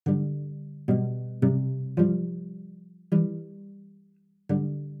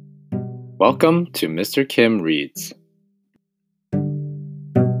Welcome to Mr. Kim Reads.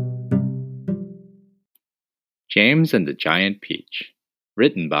 James and the Giant Peach.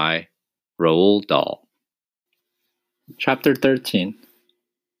 Written by Roald Dahl. Chapter 13.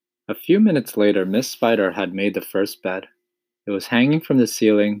 A few minutes later, Miss Spider had made the first bed. It was hanging from the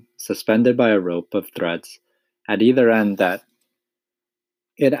ceiling, suspended by a rope of threads at either end that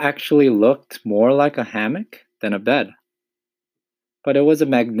it actually looked more like a hammock than a bed. But it was a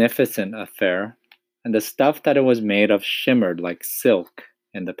magnificent affair, and the stuff that it was made of shimmered like silk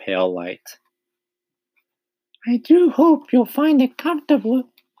in the pale light. "I do hope you'll find it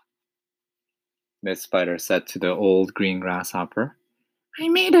comfortable," Miss Spider said to the old green grasshopper. "I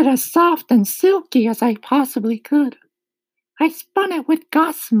made it as soft and silky as I possibly could. I spun it with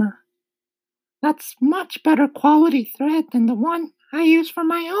gossamer. That's much better quality thread than the one I use for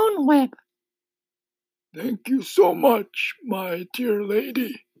my own web." "Thank you so much, my dear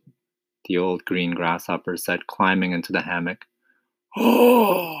lady," the old green grasshopper said, climbing into the hammock.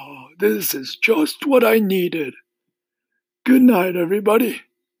 "Oh, this is just what I needed. Good night, everybody.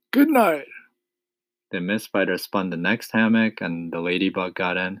 Good night." Then Miss Spider spun the next hammock, and the ladybug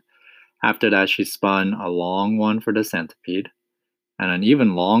got in. After that, she spun a long one for the centipede, and an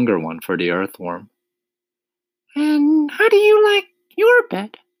even longer one for the earthworm. "And how do you like your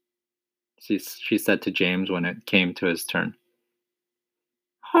bed?" She said to James when it came to his turn.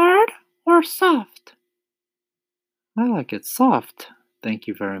 "Hard or soft?" "I like it soft, thank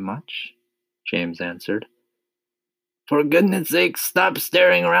you very much," James answered. "For goodness sake, stop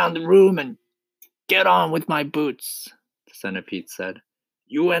staring around the room and get on with my boots," the centipede said.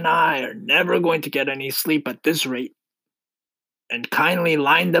 "You and I are never going to get any sleep at this rate. And kindly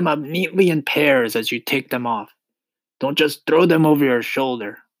line them up neatly in pairs as you take them off. Don't just throw them over your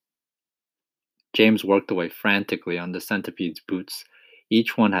shoulder." James worked away frantically on the centipede's boots.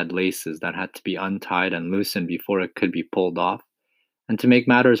 Each one had laces that had to be untied and loosened before it could be pulled off. And to make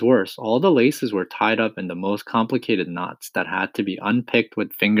matters worse, all the laces were tied up in the most complicated knots that had to be unpicked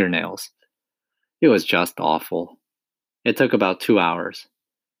with fingernails. It was just awful. It took about 2 hours.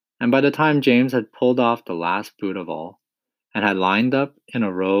 And by the time James had pulled off the last boot of all, and had lined up in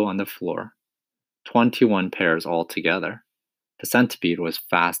a row on the floor, 21 pairs altogether, the centipede was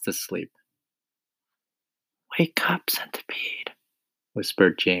fast asleep. "Wake up, centipede,"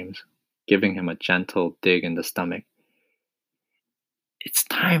 whispered James, giving him a gentle dig in the stomach. "It's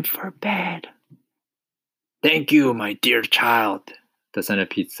time for bed." "Thank you, my dear child," the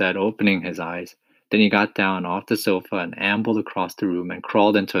centipede said, opening his eyes. Then he got down off the sofa and ambled across the room and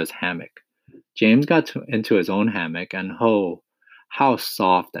crawled into his hammock. James got into his own hammock, and how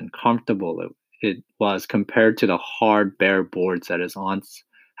soft and comfortable it was compared to the hard, bare boards that his aunts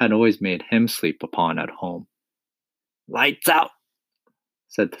had always made him sleep upon at home. "Lights out,"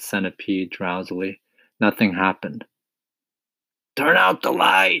 said the centipede drowsily. Nothing happened. "Turn out the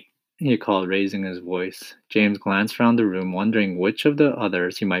light," he called, raising his voice. James glanced around the room, wondering which of the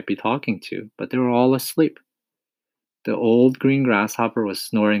others he might be talking to, but they were all asleep. The old green grasshopper was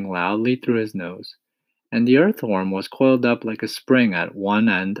snoring loudly through his nose, and the earthworm was coiled up like a spring at one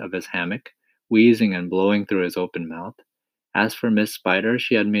end of his hammock, wheezing and blowing through his open mouth. As for Miss Spider,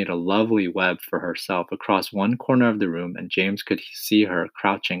 she had made a lovely web for herself across one corner of the room, and James could see her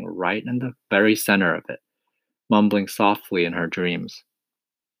crouching right in the very center of it, mumbling softly in her dreams.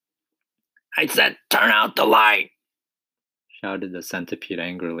 "I said turn out the light," shouted the centipede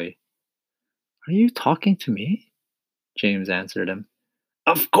angrily. "Are you talking to me?" James answered him.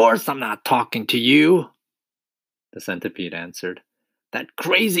 "Of course I'm not talking to you," the centipede answered. "That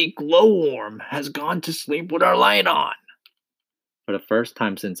crazy glowworm has gone to sleep with our light on." For the first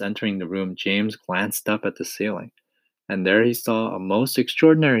time since entering the room, James glanced up at the ceiling, and there he saw a most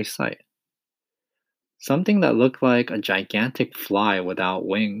extraordinary sight. Something that looked like a gigantic fly without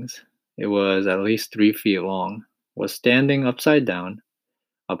wings, it was at least 3 feet long, was standing upside down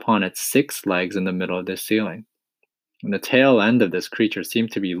upon its 6 legs in the middle of the ceiling. And the tail end of this creature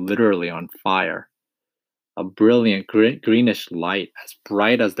seemed to be literally on fire. A brilliant greenish light, as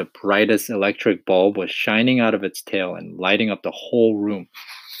bright as the brightest electric bulb, was shining out of its tail and lighting up the whole room.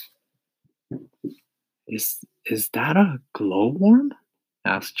 Is that a glowworm?"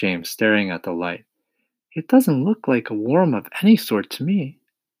 asked James, staring at the light. "It doesn't look like a worm of any sort to me."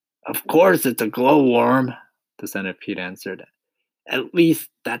 "Of course it's a glowworm," the centipede answered. "At least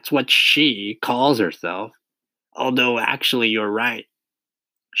that's what she calls herself. Although actually you're right.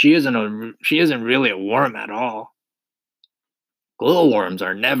 She isn't really a worm at all. Glowworms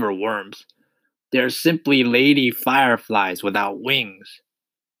are never worms. They're simply lady fireflies without wings.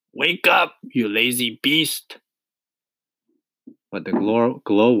 Wake up, you lazy beast." But the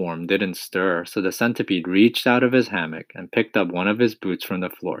glowworm didn't stir, so the centipede reached out of his hammock and picked up one of his boots from the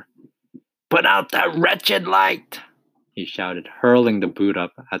floor. "Put out that wretched light!" he shouted, hurling the boot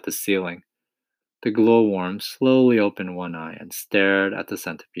up at the ceiling. The glowworm slowly opened one eye and stared at the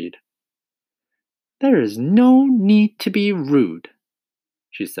centipede. "There is no need to be rude,"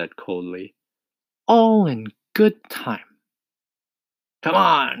 she said coldly. "All in good time." Come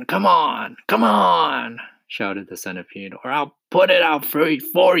on, come on, come on!" shouted the centipede, "or I'll put it out for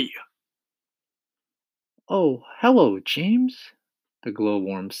you." "Oh, hello, James," the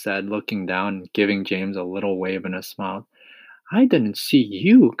glowworm said, looking down and giving James a little wave and a smile. "I didn't see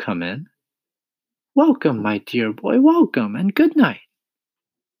you come in. Welcome, my dear boy, welcome, and good night."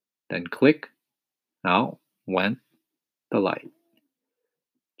 Then click, out went the light.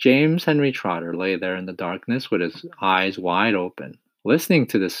 James Henry Trotter lay there in the darkness with his eyes wide open, listening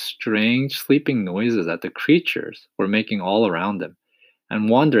to the strange sleeping noises that the creatures were making all around him, and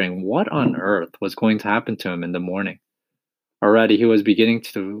wondering what on earth was going to happen to him in the morning. Already he was beginning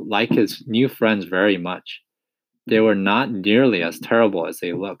to like his new friends very much. They were not nearly as terrible as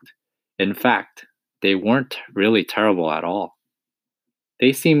they looked. In fact, they weren't really terrible at all.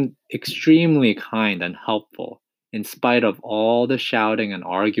 They seemed extremely kind and helpful, in spite of all the shouting and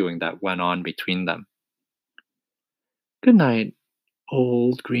arguing that went on between them. "Good night,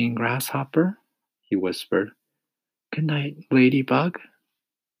 old green grasshopper," he whispered. "Good night, ladybug.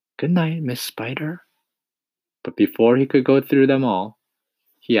 Good night, Miss Spider." But before he could go through them all,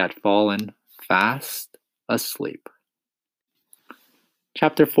 he had fallen fast asleep.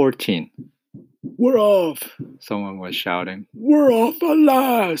 Chapter 14. "We're off! Someone was shouting. We're off at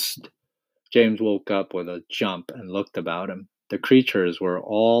last!" James woke up with a jump and looked about him. The creatures were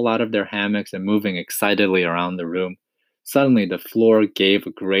all out of their hammocks and moving excitedly around the room. Suddenly, the floor gave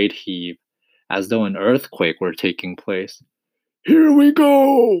a great heave, as though an earthquake were taking place. "Here we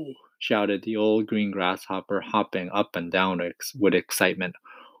go!" shouted the old green grasshopper, hopping up and down with excitement.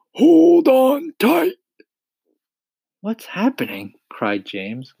 "Hold on tight!" "What's happening?" cried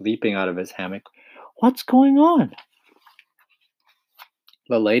James, leaping out of his hammock. "What's going on?"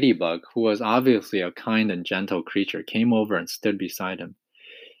 The ladybug, who was obviously a kind and gentle creature, came over and stood beside him.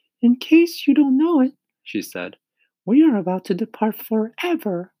 "In case you don't know it," she said, "we are about to depart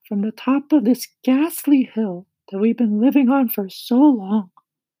forever from the top of this ghastly hill that we've been living on for so long.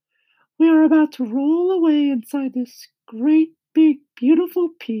 We are about to roll away inside this great, big, beautiful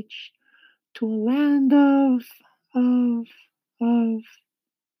peach to a land of, to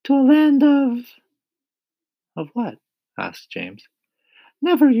a land of..." "Of what?" asked James.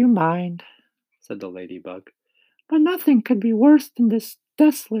 "Never you mind," said the ladybug. "But nothing could be worse than this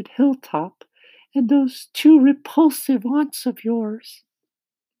desolate hilltop and those two repulsive aunts of yours."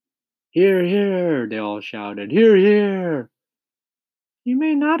 "Hear, hear!" they all shouted. "Hear, hear!" "You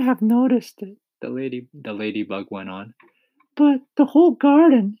may not have noticed it," the ladybug went on, "but the whole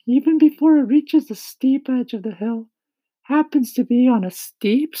garden, even before it reaches the steep edge of the hill, happens to be on a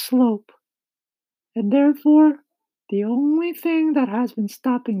steep slope. And therefore, the only thing that has been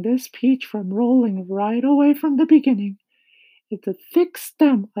stopping this peach from rolling right away from the beginning is the thick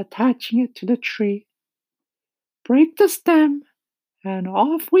stem attaching it to the tree. Break the stem, and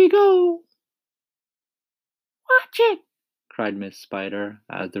off we go." "Watch it!" cried Miss Spider,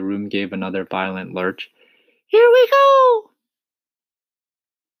 as the room gave another violent lurch. "Here we go!"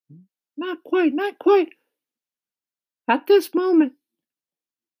 Not quite, not quite. At this moment,"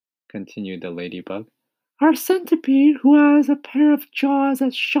 continued the ladybug, "our centipede, who has a pair of jaws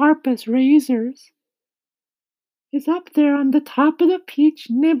as sharp as razors, is up there on the top of the peach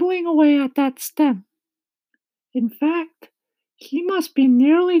nibbling away at that stem. In fact, he must be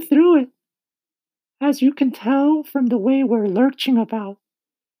nearly through it, as you can tell from the way we're lurching about.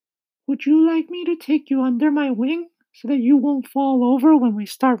 Would you like me to take you under my wing so that you won't fall over when we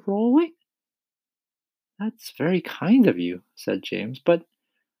start rolling?" "That's very kind of you," said James, "but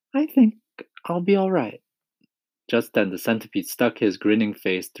I think I'll be all right." Just then the centipede stuck his grinning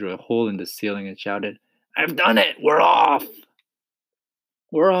face through a hole in the ceiling and shouted, "I've done it! We're off!"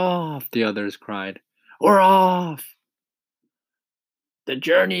 "We're off!" the others cried. "We're off!" "The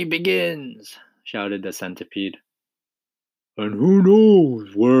journey begins!" shouted the centipede. "And who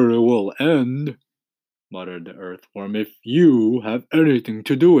knows where it will end?" muttered the earthworm. "If you have anything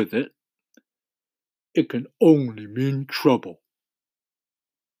to do with it, it can only mean trouble."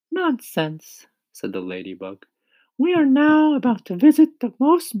 "Nonsense," said the ladybug. "We are now about to visit the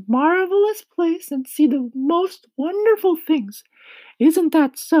most marvelous place and see the most wonderful things. Isn't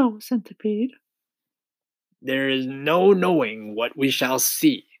that so, centipede?" "There is no knowing what we shall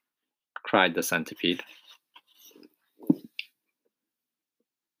see," cried the centipede.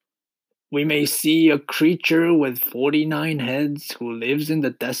 We may see a creature with 49 heads who lives in the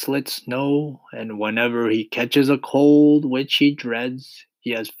desolate snow, and whenever he catches a cold which he dreads,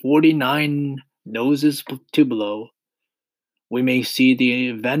 he has 49 noses to blow. We may see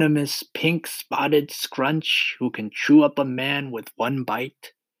the venomous pink spotted scrunch who can chew up a man with one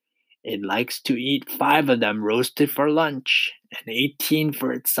bite. It likes to eat 5 of them roasted for lunch and 18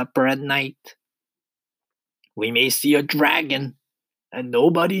 for its supper at night. We may see a dragon, and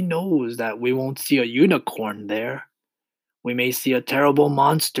nobody knows that we won't see a unicorn there. We may see a terrible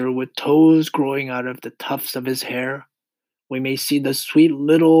monster with toes growing out of the tufts of his hair. We may see the sweet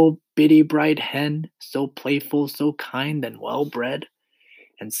little bitty bright hen, so playful, so kind and well bred,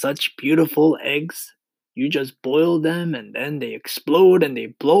 and such beautiful eggs. You just boil them and then they explode and they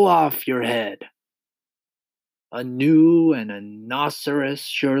blow off your head. A gnu and a rhinoceros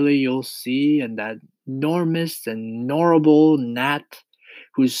surely you'll see, and that enormous and horrible gnat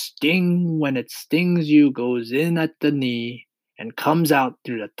whose sting when it stings you goes in at the knee and comes out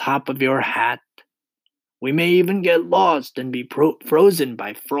through the top of your hat. We may even get lost and be frozen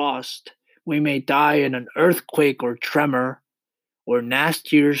by frost. We may die in an earthquake or tremor, or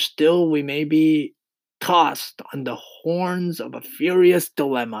nastier still, we may be tossed on the horns of a furious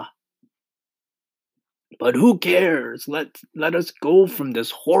dilemma. But who cares? Let us go from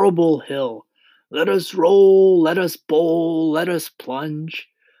this horrible hill. Let us roll, let us bowl, let us plunge.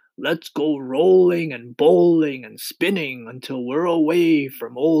 Let's go rolling and bowling and spinning until we're away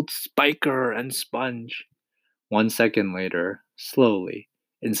from old Spiker and Sponge. 1 second later, slowly,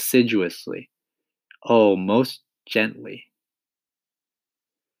 insidiously, oh, most gently,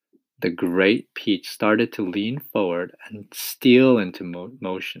 the great Peach started to lean forward and steal into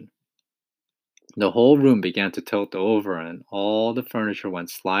motion. The whole room began to tilt over, and all the furniture went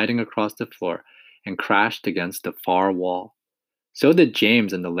sliding across the floor and crashed against the far wall. So did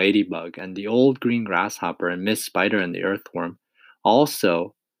James and the ladybug, and the old green grasshopper, and Miss Spider and the earthworm.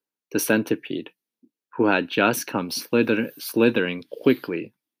 Also, the centipede, who had just come slithering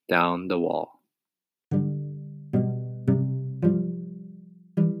quickly down the wall.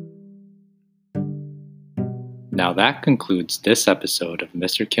 Now that concludes this episode of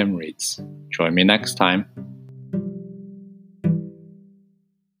Mr. Kim Reads. Join me next time.